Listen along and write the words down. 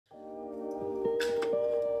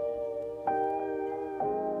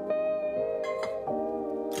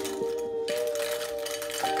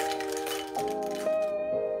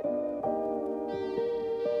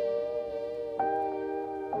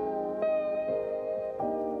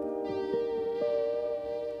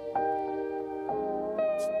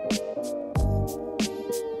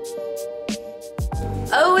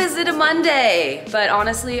it a Monday? But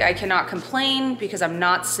honestly, I cannot complain because I'm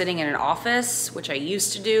not sitting in an office, which I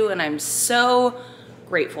used to do, and I'm so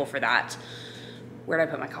grateful for that. Where'd I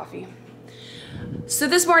put my coffee? So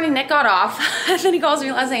this morning, Nick got off, and then he calls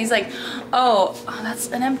me last night. He's like, oh, that's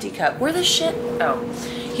an empty cup. Where the shit? Oh.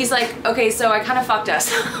 He's like, okay, so I kind of fucked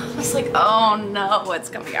us. I was like, oh no, what's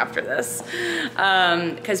coming after this?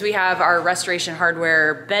 Because we have our Restoration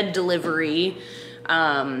Hardware bed delivery.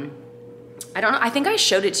 I don't know, I think I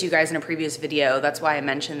showed it to you guys in a previous video. That's why I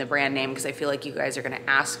mentioned the brand name, because I feel like you guys are gonna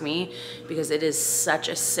ask me, because it is such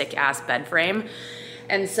a sick ass bed frame.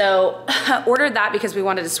 And so ordered that because we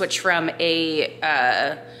wanted to switch from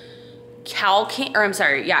a Cal King, or I'm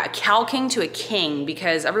sorry, yeah, a Cal King to a King,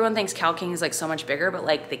 because everyone thinks Cal King is like so much bigger, but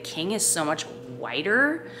like the King is so much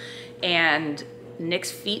wider, and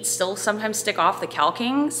Nick's feet still sometimes stick off the Cal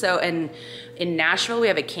King. So in Nashville, we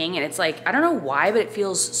have a King, and it's like, I don't know why, but it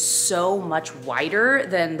feels so much wider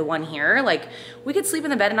than the one here. Like we could sleep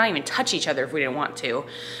in the bed and not even touch each other if we didn't want to.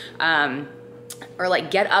 Or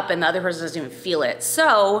like get up and the other person doesn't even feel it.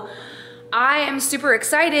 So I am super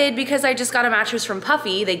excited because I just got a mattress from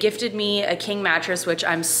Puffy. They gifted me a King mattress, which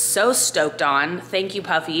I'm so stoked on. Thank you,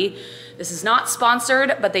 Puffy. This is not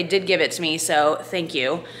sponsored, but they did give it to me, so thank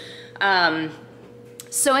you.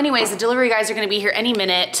 So anyways, the delivery guys are gonna be here any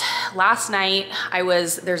minute. Last night,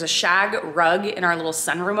 there's a shag rug in our little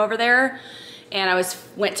sunroom over there, and I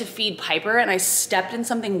went to feed Piper, and I stepped in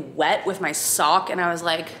something wet with my sock, and I was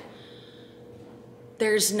like,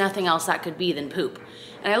 there's nothing else that could be than poop.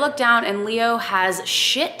 And I looked down, and Leo has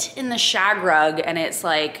shit in the shag rug, and it's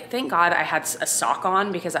like, thank God I had a sock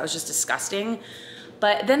on because that was just disgusting.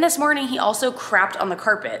 But then this morning, he also crapped on the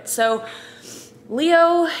carpet. So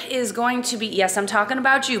Leo is going to be, yes, I'm talking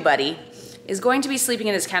about you, buddy, is going to be sleeping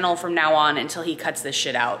in his kennel from now on until he cuts this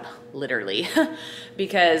shit out, literally,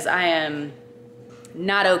 because I am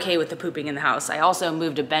not okay with the pooping in the house. I also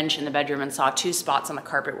moved a bench in the bedroom and saw 2 spots on the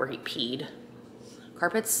carpet where he peed.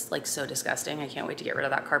 Carpet's like so disgusting. I can't wait to get rid of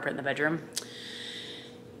that carpet in the bedroom.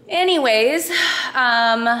 Anyways,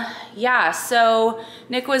 yeah, so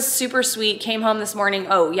Nick was super sweet, came home this morning.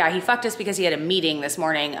 Oh yeah, he fucked us because he had a meeting this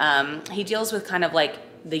morning. He deals with kind of like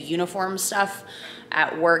the uniform stuff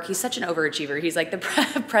at work. He's such an overachiever. He's like the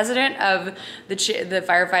president of the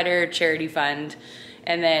firefighter charity fund.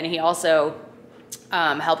 And then he also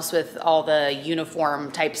helps with all the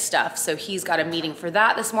uniform type stuff. So he's got a meeting for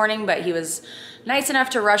that this morning, but he was nice enough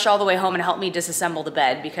to rush all the way home and help me disassemble the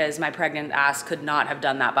bed because my pregnant ass could not have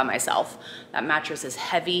done that by myself. That mattress is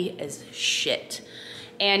heavy as shit.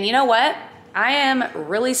 And you know what? I am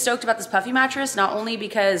really stoked about this Puffy mattress, not only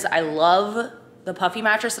because I love the Puffy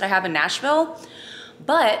mattress that I have in Nashville,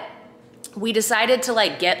 but we decided to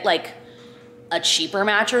like get like a cheaper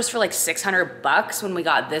mattress for like 600 bucks when we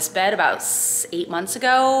got this bed about 9 months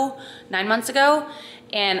ago.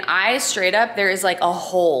 And I straight up, there is like a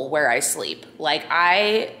hole where I sleep. Like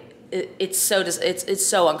it's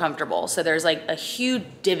so uncomfortable. So there's like a huge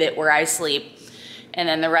divot where I sleep, and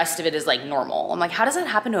then the rest of it is like normal. I'm like, how does that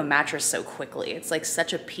happen to a mattress so quickly? It's like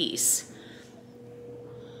such a piece.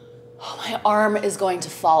 Oh, my arm is going to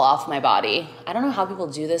fall off my body. I don't know how people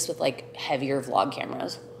do this with like heavier vlog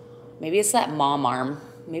cameras. Maybe it's that mom arm.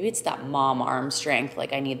 Maybe it's that mom arm strength.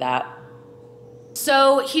 Like I need that.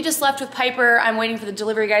 So he just left with Piper. I'm waiting for the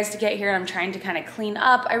delivery guys to get here, and I'm trying to kind of clean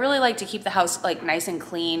up. I really like to keep the house like nice and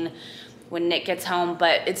clean when Nick gets home,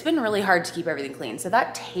 but it's been really hard to keep everything clean. So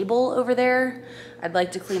that table over there, I'd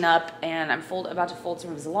like to clean up, and I'm about to fold some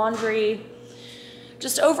of his laundry.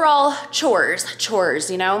 Just overall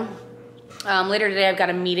chores, you know? Later today, I've got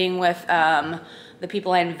a meeting with the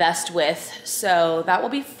people I invest with, so that will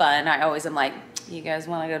be fun. I always am like, you guys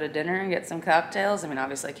want to go to dinner and get some cocktails? I mean,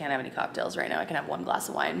 obviously I can't have any cocktails right now. I can have 1 glass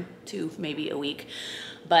of wine, 2 maybe a week,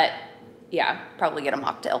 but yeah, probably get a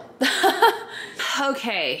mocktail.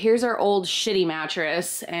 Okay, here's our old shitty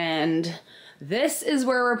mattress, and this is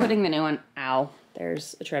where we're putting the new one. Ow,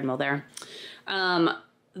 there's a treadmill there.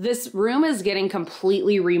 This room is getting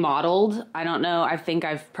completely remodeled. I don't know, I think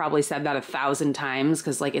I've probably said that 1,000 times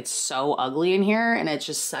because like it's so ugly in here, and it's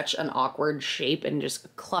just such an awkward shape and just a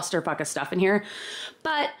clusterfuck of stuff in here.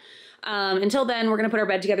 But until then, we're gonna put our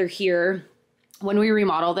bed together here. When we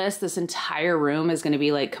remodel this entire room is gonna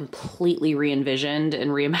be like completely re-envisioned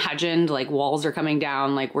and reimagined. Like walls are coming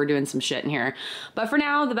down, like we're doing some shit in here. But for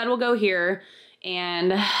now, the bed will go here.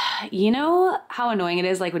 And you know how annoying it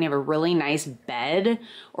is like when you have a really nice bed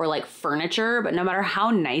or like furniture, but no matter how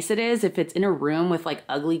nice it is, if it's in a room with like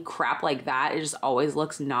ugly crap like that, it just always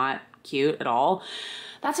looks not cute at all.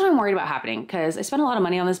 That's what I'm worried about happening, because I spent a lot of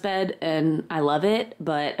money on this bed and I love it,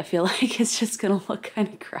 but I feel like it's just gonna look kind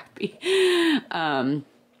of crappy.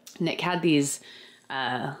 Nick had these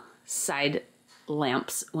side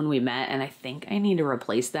lamps when we met, and I think I need to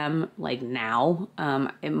replace them like now.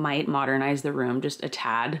 It might modernize the room just a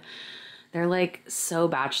tad. They're like so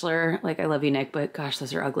bachelor. Like, I love you, Nick, but gosh,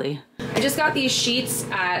 those are ugly. I just got these sheets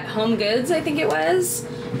at Home Goods, I think it was,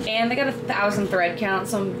 and they got 1,000 thread count,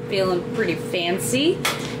 so I'm feeling pretty fancy.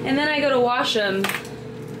 And then I go to wash them,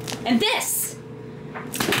 and this,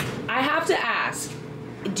 I have to ask,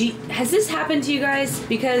 has this happened to you guys?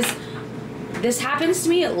 Because this happens to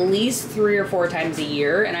me at least 3 or 4 times a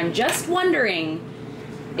year, and I'm just wondering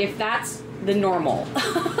if that's the normal.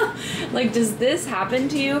 Like, does this happen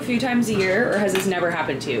to you a few times a year, or has this never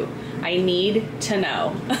happened to you? I need to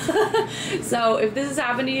know. So if this has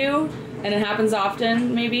happened to you, and it happens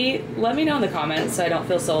often, maybe let me know in the comments so I don't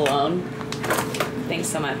feel so alone. Thanks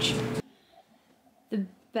so much. The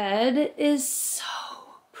bed is so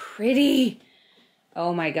pretty.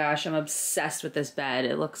 Oh my gosh, I'm obsessed with this bed.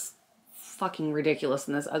 It looks fucking ridiculous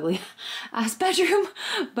in this ugly ass bedroom.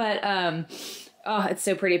 But oh, it's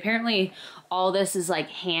so pretty. Apparently all this is like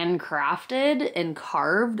handcrafted and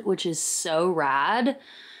carved, which is so rad.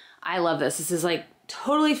 I love this. This is like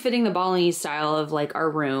totally fitting the Balinese style of like our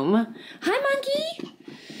room. Hi, monkey.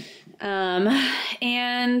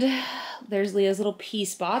 And there's Leah's little pee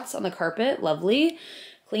spots on the carpet. Lovely.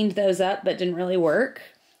 Cleaned those up, but didn't really work.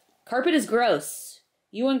 Carpet is gross.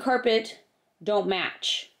 You and carpet don't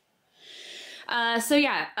match. So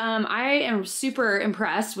yeah, I am super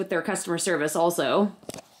impressed with their customer service also.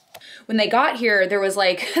 When they got here, there was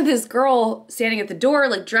like this girl standing at the door,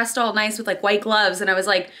 like dressed all nice with like white gloves. And I was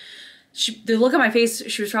like, the look on my face,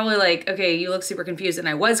 she was probably like, okay, you look super confused. And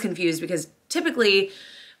I was confused because typically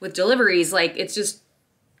with deliveries, like it's just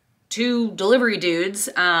 2 delivery dudes.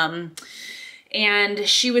 And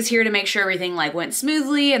she was here to make sure everything like went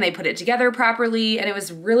smoothly and they put it together properly. And it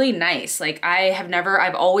was really nice. Like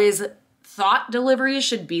I've always thought deliveries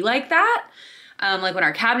should be like that. Like when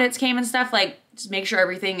our cabinets came and stuff, like just make sure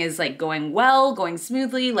everything is like going well, going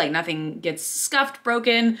smoothly, like nothing gets scuffed,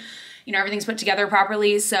 broken, you know, everything's put together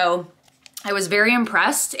properly. So I was very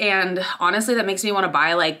impressed, and honestly that makes me want to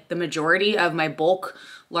buy like the majority of my bulk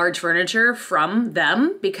large furniture from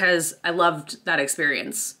them because I loved that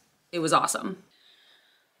experience. It was awesome.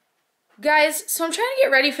 Guys, so I'm trying to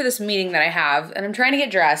get ready for this meeting that I have, and I'm trying to get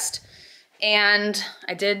dressed, and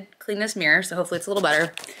I did clean this mirror, so hopefully it's a little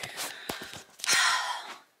better.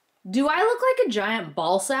 Do I look like a giant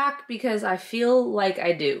ball sack? Because I feel like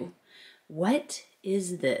I do. What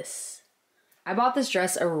is this? I bought this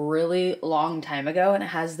dress a really long time ago, and it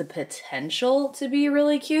has the potential to be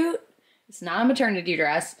really cute. It's not a maternity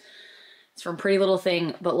dress. It's from Pretty Little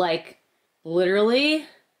Thing, but like literally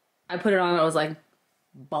I put it on and I was like,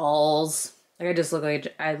 balls. Like I just look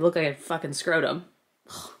like a fucking scrotum.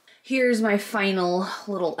 Here's my final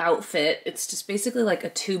little outfit. It's just basically like a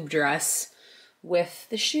tube dress with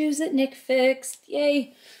the shoes that Nick fixed.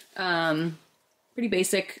 Yay. Pretty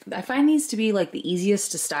basic. I find these to be like the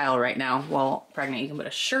easiest to style right now while pregnant. You can put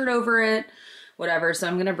a shirt over it, whatever. So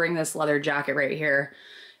I'm gonna bring this leather jacket right here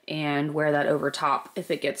and wear that over top if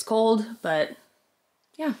it gets cold. But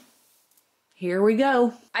yeah, here we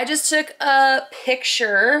go. I just took a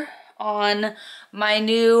picture on my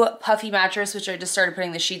new puffy mattress, which I just started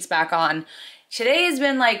putting the sheets back on. Today has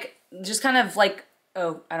been like, just kind of like,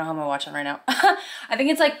 oh, I don't have my watch on right now. I think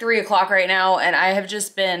it's like 3 o'clock right now, and I have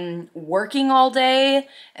just been working all day,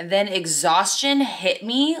 and then exhaustion hit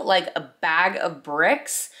me like a bag of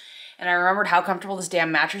bricks. And I remembered how comfortable this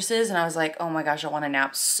damn mattress is, and I was like, oh my gosh, I want a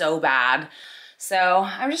nap so bad. So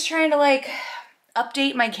I'm just trying to like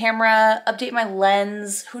update my camera, update my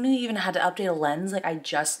lens. Who knew you even had to update a lens? Like I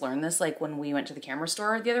just learned this like when we went to the camera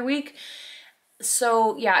store the other week.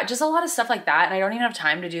 So yeah, just a lot of stuff like that. And I don't even have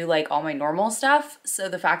time to do like all my normal stuff. So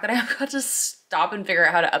the fact that I've got to stop and figure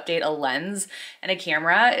out how to update a lens and a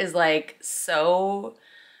camera is like so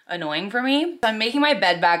annoying for me. So I'm making my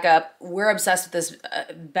bed back up. We're obsessed with this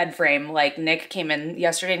bed frame. Like Nick came in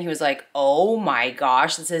yesterday and he was like, oh my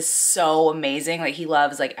gosh, this is so amazing. Like he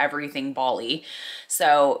loves like everything Bali.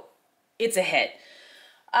 So it's a hit.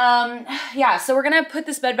 Yeah, so we're gonna put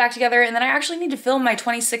this bed back together, and then I actually need to film my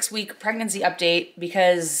 26-week pregnancy update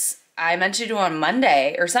because I meant to do it on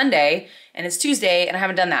Monday or Sunday, and it's Tuesday, and I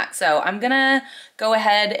haven't done that. So I'm gonna go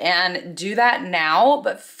ahead and do that now,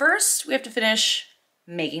 but first we have to finish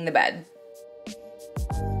making the bed.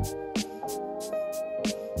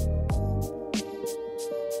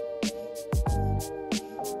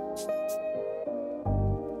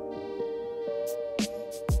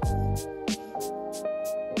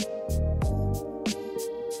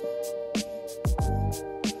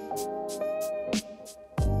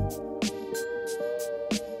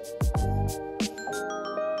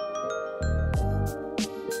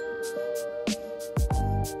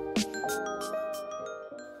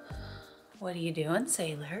 What are you doing,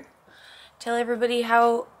 Sailor? Tell everybody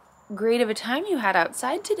how great of a time you had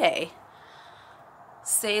outside today.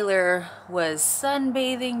 Sailor was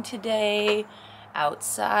sunbathing today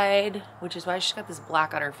outside, which is why she's got this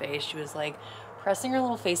black on her face. She was like pressing her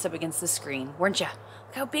little face up against the screen, weren't ya?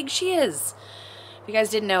 Look how big she is. If you guys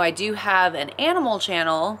didn't know, I do have an animal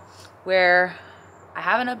channel where I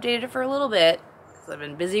haven't updated it for a little bit because I've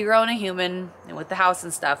been busy growing a human and with the house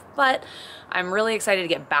and stuff, but I'm really excited to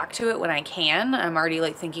get back to it when I can. I'm already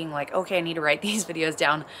like thinking like, okay, I need to write these videos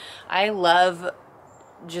down. I love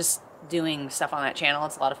just doing stuff on that channel.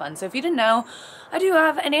 It's a lot of fun. So if you didn't know, I do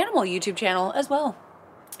have an animal YouTube channel as well.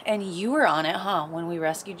 And you were on it, huh, when we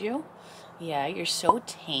rescued you? Yeah, you're so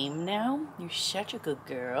tame now. You're such a good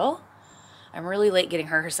girl. I'm really late getting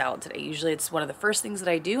her salad today. Usually it's one of the first things that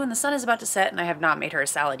I do, and the sun is about to set and I have not made her a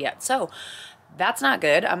salad yet. So that's not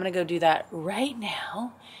good. I'm gonna go do that right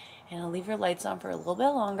now, and I'll leave her lights on for a little bit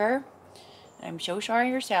longer. I'm so sorry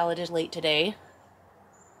your salad is late today.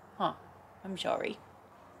 Huh, I'm sorry.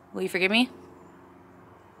 Will you forgive me?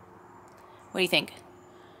 What do you think?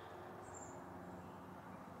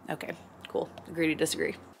 Okay, cool. Agree to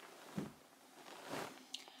disagree.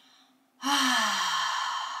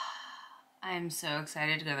 I'm so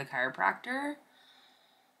excited to go to the chiropractor.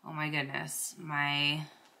 Oh my goodness. My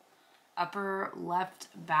upper left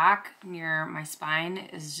back near my spine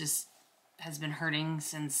has been hurting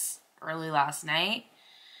since early last night.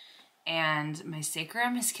 And my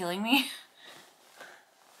sacrum is killing me.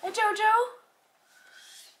 Hey, Jojo.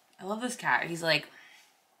 I love this cat. He's like,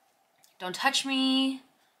 don't touch me,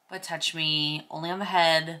 but touch me. Only on the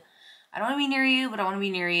head. I don't want to be near you, but I want to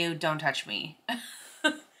be near you. Don't touch me.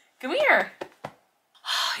 Come here.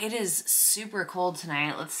 It is super cold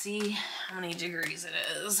tonight. Let's see how many degrees it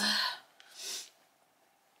is. It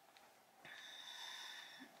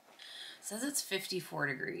says it's 54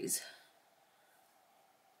 degrees.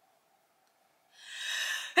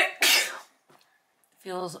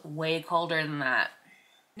 Feels way colder than that.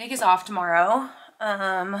 Nick is off tomorrow.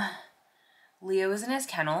 Leo is in his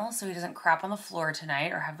kennel, so he doesn't crap on the floor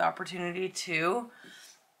tonight or have the opportunity to.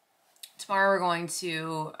 Tomorrow we're going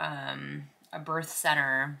to a birth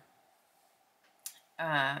center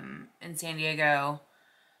in San Diego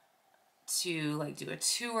to like do a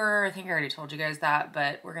tour. I think I already told you guys that,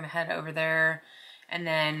 but we're gonna head over there. And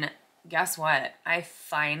then guess what? I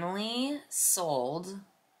finally sold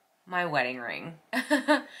my wedding ring.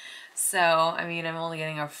 So, I mean, I'm only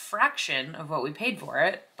getting a fraction of what we paid for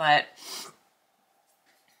it, but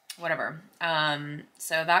whatever.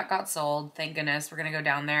 So that got sold. Thank goodness. We're gonna go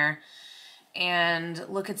down there and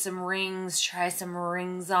look at some rings, try some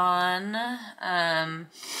rings on.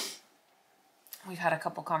 We've had a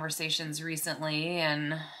couple conversations recently,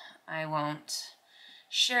 and I won't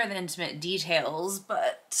share the intimate details,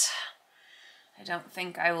 but I don't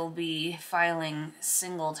think I will be filing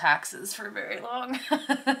single taxes for very long.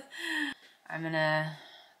 I'm gonna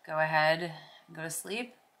go ahead and go to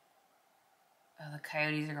sleep. Oh, the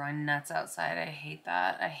coyotes are going nuts outside. I hate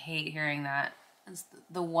that. I hate hearing that. It's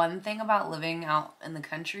the one thing about living out in the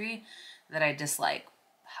country that I dislike.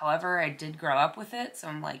 However, I did grow up with it, so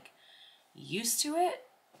I'm like used to it,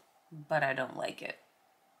 but I don't like it.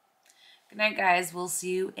 Good night, guys. We'll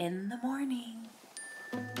see you in the morning.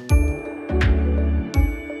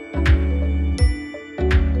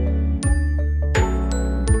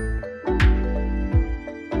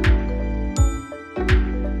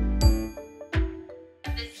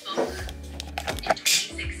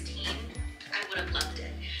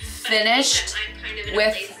 Finished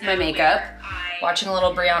with my makeup, watching a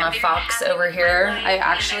little Brianna Fox over here. I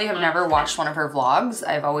actually have never watched one of her vlogs.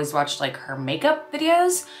 I've always watched like her makeup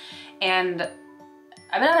videos, and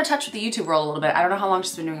I've been out of touch with the YouTube world a little bit. I don't know how long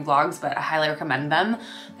she's been doing vlogs, but I highly recommend them.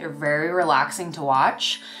 They're very relaxing to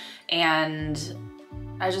watch, and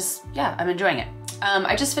yeah, I'm enjoying it.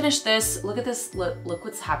 I just finished this. Look at this, look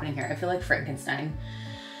what's happening here. I feel like Frankenstein.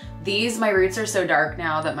 My roots are so dark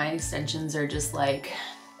now that my extensions are just like,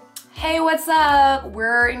 hey, what's up?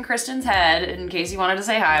 We're in Kristen's head. In case you wanted to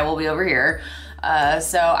say hi, we'll be over here.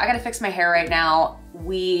 So I gotta fix my hair right now.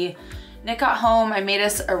 Nick got home, I made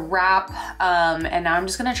us a wrap, and now I'm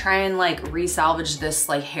just gonna try and like re-salvage this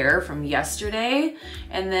like hair from yesterday,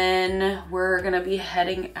 and then we're gonna be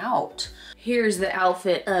heading out. Here's the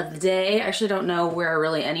outfit of the day. I actually don't know where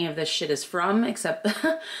really any of this shit is from, except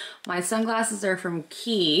my sunglasses are from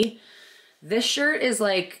Key. This shirt is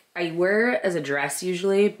like, I wear it as a dress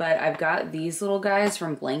usually, but I've got these little guys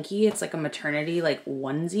from Blanky. It's like a maternity like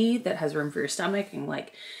onesie that has room for your stomach and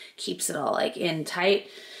like keeps it all like in tight.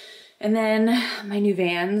 And then my new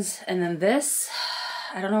Vans, and then this,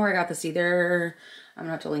 I don't know where I got this either. I'm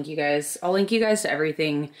gonna have to link you guys. I'll link you guys to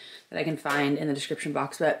everything that I can find in the description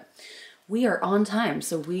box, but we are on time,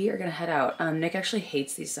 so we are gonna head out. Nick actually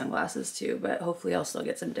hates these sunglasses too, but hopefully I'll still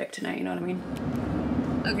get some dick tonight, you know what I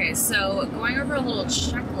mean? Okay, so going over a little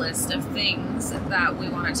checklist of things that we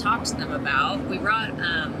want to talk to them about. We brought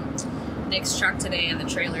Nick's truck today in the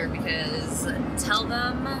trailer because tell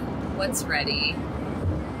them what's ready.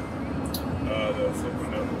 The flip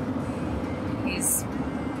window. He's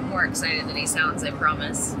more excited than he sounds, I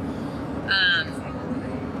promise.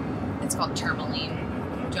 It's called tourmaline.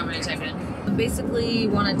 Do you want me to type it in? Basically,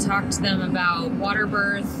 want to talk to them about water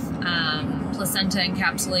birth, placenta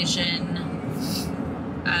encapsulation.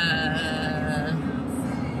 I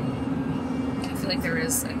feel like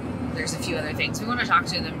there's a few other things. We want to talk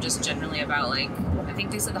to them just generally about, like, I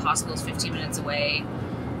think they said the hospital's 15 minutes away.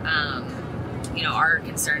 You know, our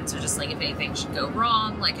concerns are just like if anything should go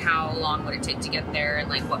wrong, like how long would it take to get there, and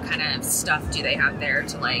like what kind of stuff do they have there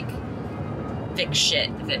to like fix shit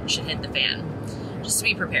if it should hit the fan, just to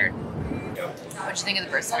be prepared. What'd you think of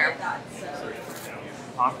the birth center?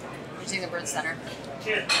 Huh? What'd you think of the birth center?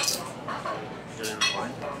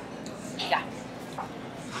 Yeah.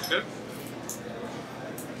 Good.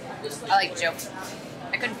 I like the joke.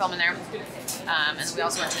 I couldn't film in there. And then we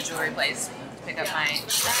also went to the jewelry place to pick up my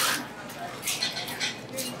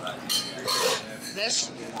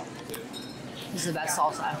This is the best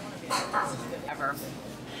salsa ever.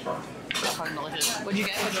 It's fucking delicious. What'd you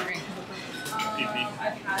get? What'd you drink?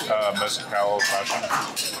 Mezcal passion.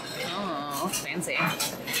 Oh, fancy.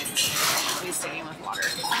 I'll be sticking with water.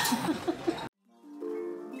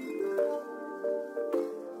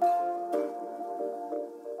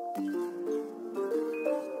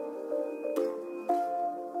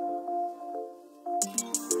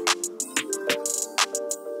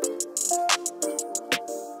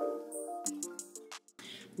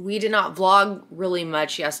 We did not vlog really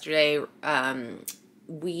much yesterday.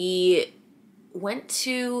 We went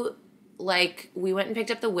and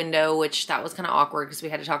picked up the window, which that was kind of awkward because we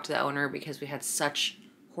had to talk to the owner because we had such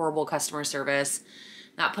horrible customer service.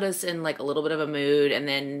 That put us in like a little bit of a mood, and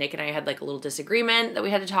then Nick and I had like a little disagreement that we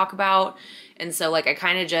had to talk about, and so like I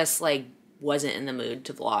kind of just like wasn't in the mood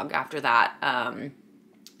to vlog after that.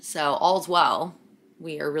 So all's well.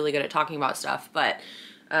 We are really good at talking about stuff, but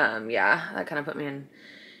yeah, that kind of put me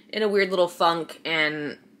in a weird little funk,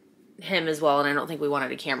 and him as well, and I don't think we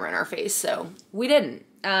wanted a camera in our face, so we didn't.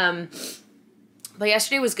 But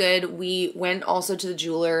yesterday was good. We went also to the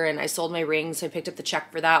jeweler, and I sold my ring, so I picked up the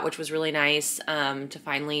check for that, which was really nice to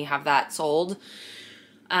finally have that sold.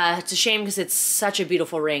 It's a shame because it's such a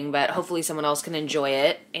beautiful ring, but hopefully someone else can enjoy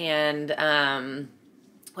it. And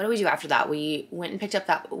what do we do after that? We went and picked up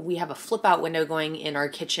that, we have a flip out window going in our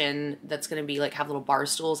kitchen that's going to be like have little bar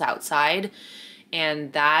stools outside,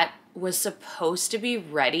 and that was supposed to be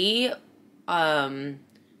ready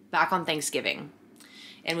back on Thanksgiving,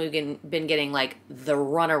 and we've been getting like the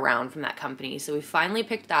runaround from that company, so we finally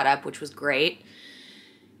picked that up, which was great.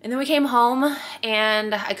 And then we came home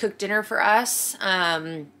and I cooked dinner for us.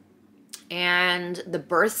 And the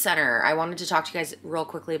birth center, I wanted to talk to you guys real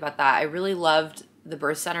quickly about that. I really loved the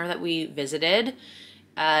birth center that we visited.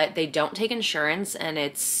 They don't take insurance and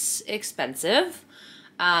it's expensive.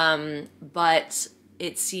 But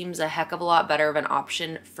it seems a heck of a lot better of an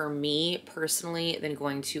option for me personally than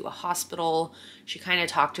going to a hospital. She kind of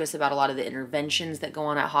talked to us about a lot of the interventions that go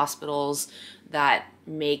on at hospitals that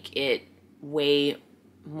make it way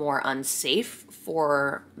more unsafe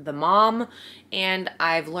for the mom. And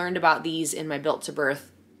I've learned about these in my Built to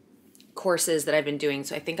Birth courses that I've been doing.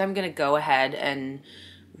 So I think I'm going to go ahead, and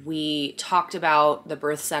we talked about the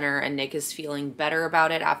birth center, and Nick is feeling better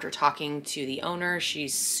about it after talking to the owner.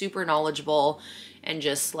 She's super knowledgeable and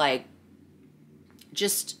just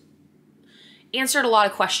answered a lot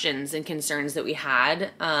of questions and concerns that we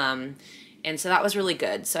had. And so that was really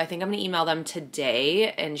good. So I think I'm going to email them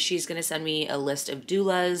today, and she's going to send me a list of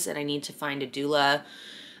doulas, and I need to find a doula.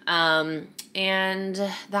 And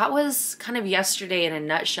that was kind of yesterday in a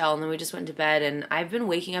nutshell. And then we just went to bed, and I've been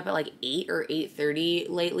waking up at like 8 or 8:30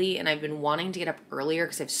 lately, and I've been wanting to get up earlier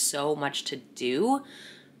because I have so much to do,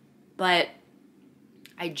 but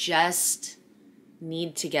I just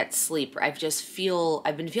need to get sleep. I've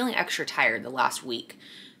been feeling extra tired the last week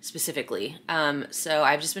specifically. So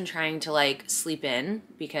I've just been trying to like sleep in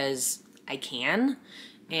because I can,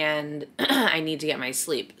 and I need to get my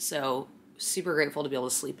sleep. So super grateful to be able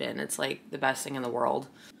to sleep in. It's like the best thing in the world.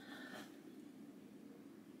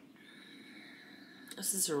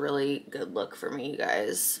 This is a really good look for me, you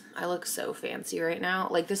guys. I look so fancy right now.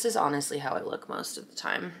 Like, this is honestly how I look most of the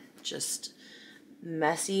time. Just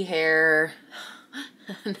messy hair,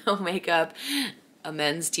 no makeup, a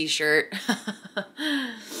men's t-shirt.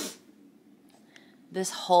 This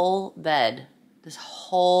whole bed,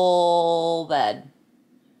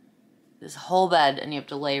 and you have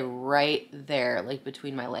to lay right there, like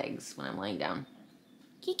between my legs when I'm laying down.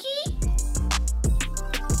 Kiki?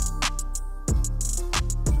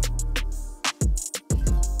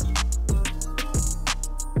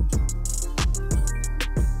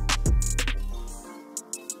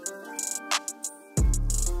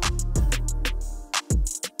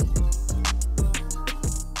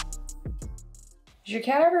 Does your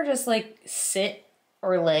cat ever just like sit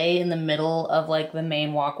or lay in the middle of like the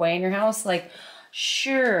main walkway in your house? Like,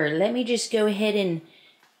 sure, let me just go ahead and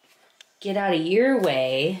get out of your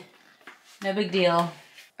way. No big deal.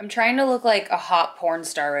 I'm trying to look like a hot porn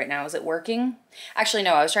star right now. Is it working? Actually,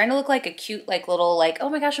 no, I was trying to look like a cute, like little, like, oh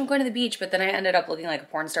my gosh, I'm going to the beach. But then I ended up looking like a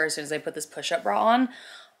porn star as soon as I put this push-up bra on.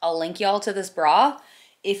 I'll link y'all to this bra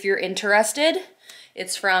if you're interested.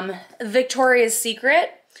 It's from Victoria's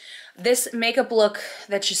Secret. This makeup look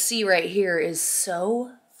that you see right here is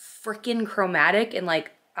so freaking chromatic and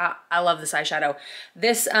like, I love this eyeshadow.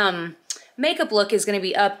 This makeup look is gonna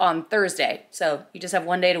be up on Thursday. So you just have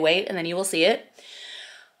one day to wait and then you will see it.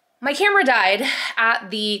 My camera died at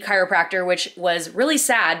the chiropractor, which was really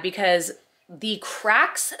sad because the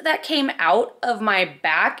cracks that came out of my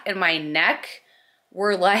back and my neck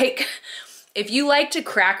were like, if you like to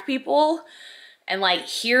crack people, and like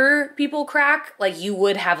hear people crack, like you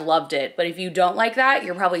would have loved it. But if you don't like that,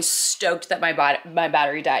 you're probably stoked that my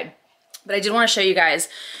battery died. But I did want to show you guys.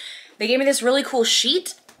 They gave me this really cool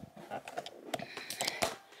sheet.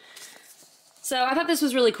 So I thought this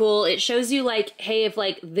was really cool. It shows you like, hey, if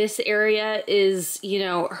like this area is, you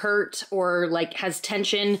know, hurt or like has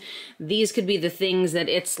tension, these could be the things that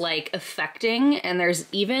it's like affecting. And there's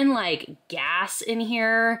even like gas in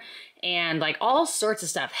here and like all sorts of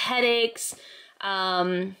stuff, headaches,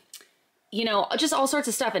 you know, just all sorts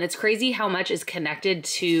of stuff. And it's crazy how much is connected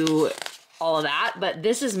to all of that. But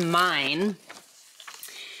this is mine.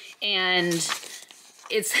 And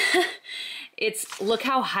it's, look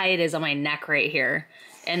how high it is on my neck right here.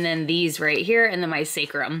 And then these right here. And then my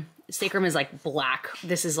sacrum. Sacrum is like black.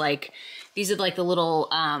 This is like, these are like the little,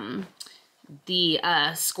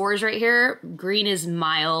 scores right here. Green is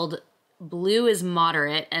mild. Blue is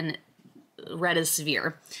moderate. And red is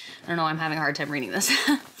severe. I don't know, I'm having a hard time reading this.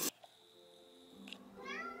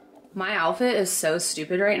 My outfit is so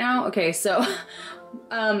stupid right now. Okay, so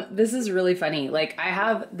this is really funny. Like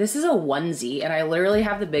this is a onesie and I literally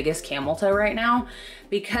have the biggest camel toe right now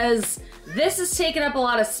because this is taking up a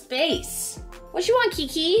lot of space. What you want,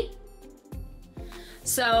 Kiki?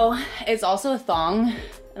 So it's also a thong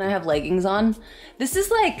and I have leggings on. This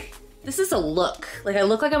is a look. Like I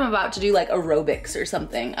look like I'm about to do like aerobics or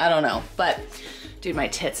something. I don't know, but dude, my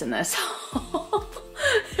tits in this.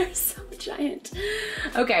 They're so giant.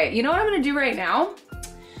 Okay, you know what I'm gonna do right now?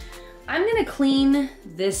 I'm gonna clean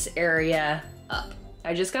this area up.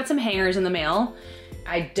 I just got some hangers in the mail.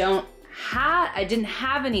 I didn't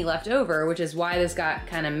have any left over, which is why this got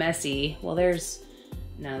kind of messy. Well, there's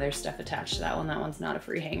stuff attached to that one. That one's not a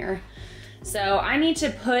free hanger. So I need to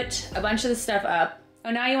put a bunch of the stuff up. Oh,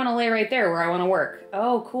 now you want to lay right there where I want to work.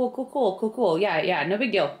 Oh, cool. Yeah, no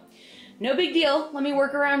big deal. No big deal. Let me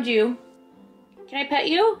work around you. Can I pet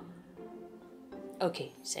you?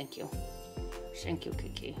 Okay, thank you. Thank you,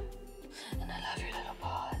 Kiki. And I love your little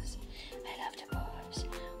paws. I love the paws.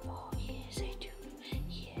 Oh, yes, I do.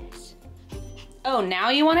 Yes. Oh, now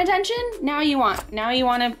you want attention? Now you want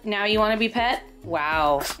to be pet?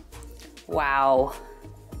 Wow. Wow.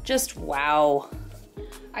 Just wow.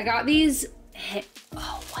 I got these.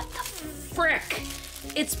 Oh, what the frick?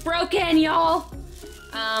 It's broken, y'all.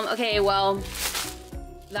 Okay, well,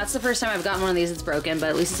 that's the first time I've gotten one of these that's broken, but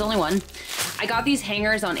at least it's only one. I got these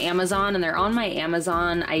hangers on Amazon and they're on my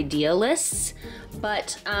Amazon idea lists,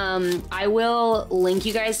 but I will link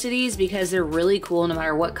you guys to these because they're really cool no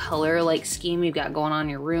matter what color like scheme you've got going on in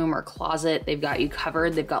your room or closet. They've got you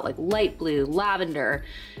covered. They've got like light blue, lavender.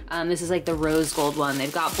 This is like the rose gold one.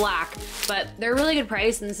 They've got black, but they're a really good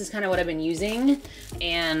price and this is kind of what I've been using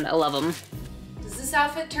and I love them. Does this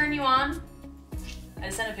outfit turn you on? I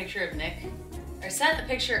sent a picture of Nick. I sent a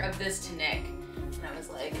picture of this to Nick and I was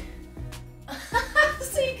like,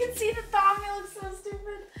 so you can see the thong, it looks so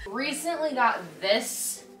stupid. Recently got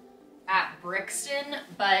this at Brixton,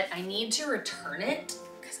 but I need to return it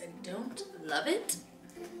because I don't love it.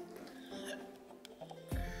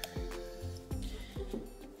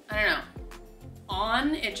 I don't know.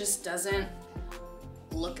 On, it just doesn't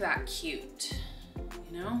look that cute,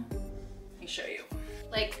 you know? Let me show you.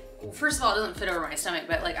 Like, well, first of all, it doesn't fit over my stomach,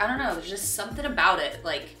 but like, I don't know, there's just something about it.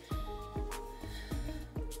 Like,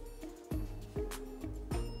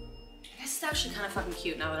 is actually kind of fucking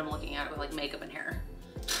cute now that I'm looking at it with like makeup and hair.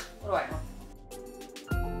 What do I know?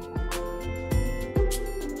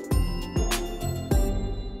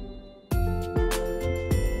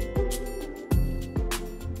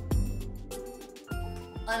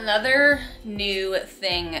 Another new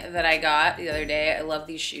thing that I got the other day, I love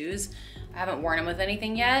these shoes. I haven't worn them with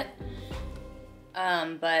anything yet,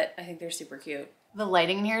 but I think they're super cute. The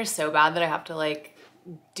lighting in here is so bad that I have to like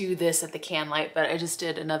do this at the can light, but I just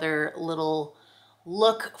did another little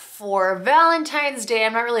look for Valentine's Day.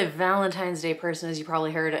 I'm not really a Valentine's Day person, as you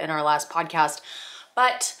probably heard in our last podcast,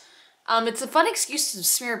 but it's a fun excuse to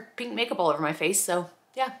smear pink makeup all over my face, so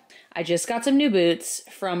yeah. I just got some new boots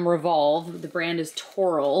from Revolve. The brand is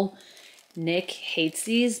Toral. Nick hates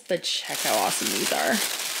these, but check how awesome these are.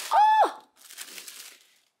 Oh!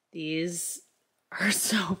 These are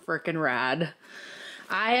so freaking rad.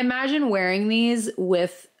 I imagine wearing these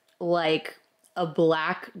with like a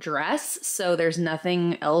black dress, so there's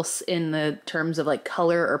nothing else in the terms of like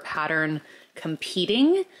color or pattern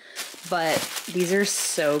competing, but these are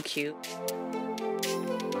so cute.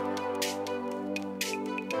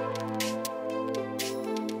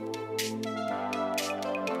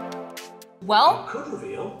 Well,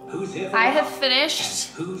 I have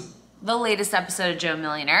finished the latest episode of Joe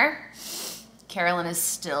Millionaire. Carolyn is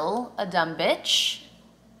still a dumb bitch.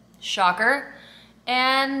 Shocker.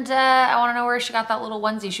 And I want to know where she got that little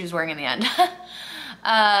onesie she was wearing in the end.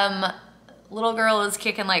 Little girl is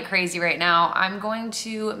kicking like crazy right now. I'm going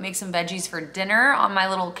to make some veggies for dinner on my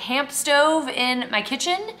little camp stove in my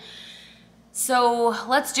kitchen. So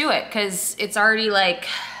let's do it, because it's already like,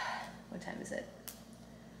 what time is it?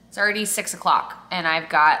 It's already 6 o'clock, and I've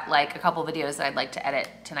got like a couple videos that I'd like to edit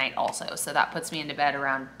tonight also. So that puts me into bed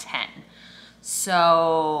around 10.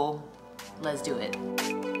 So let's do it.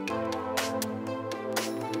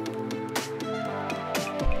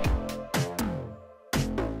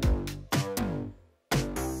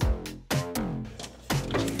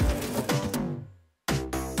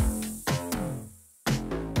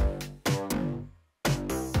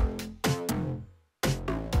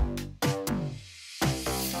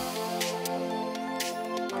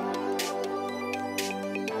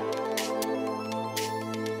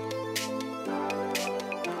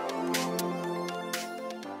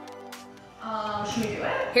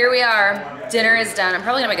 Here we are. Dinner is done. I'm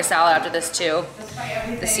probably gonna make a salad after this too.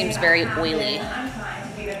 This seems very oily,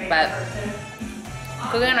 but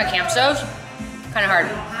cooking on a camp stove, kind of hard.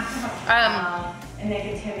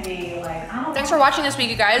 Thanks for watching this week,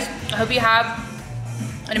 you guys. I hope you have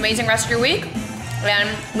an amazing rest of your week,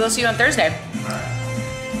 and we'll see you on Thursday.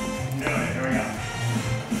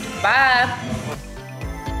 Bye.